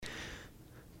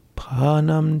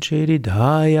Pranam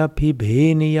Chedidaya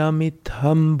Pibeniya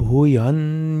Mitham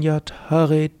Bhuyan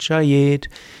Yatharechayet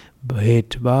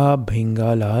Bhetva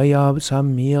Bhingalaya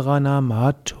Samirana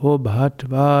Matho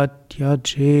Bhatva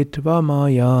Tyajetva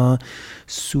Maya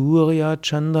Surya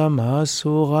Chandrama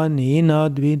Soranena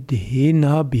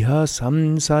Dvidhena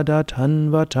Bhyasam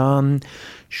Sadatanvatam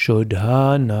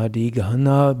Shodha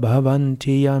Nadigana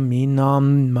Bhavanti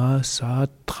Yaminam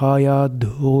Masatraya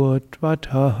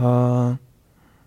Dhurtvataha.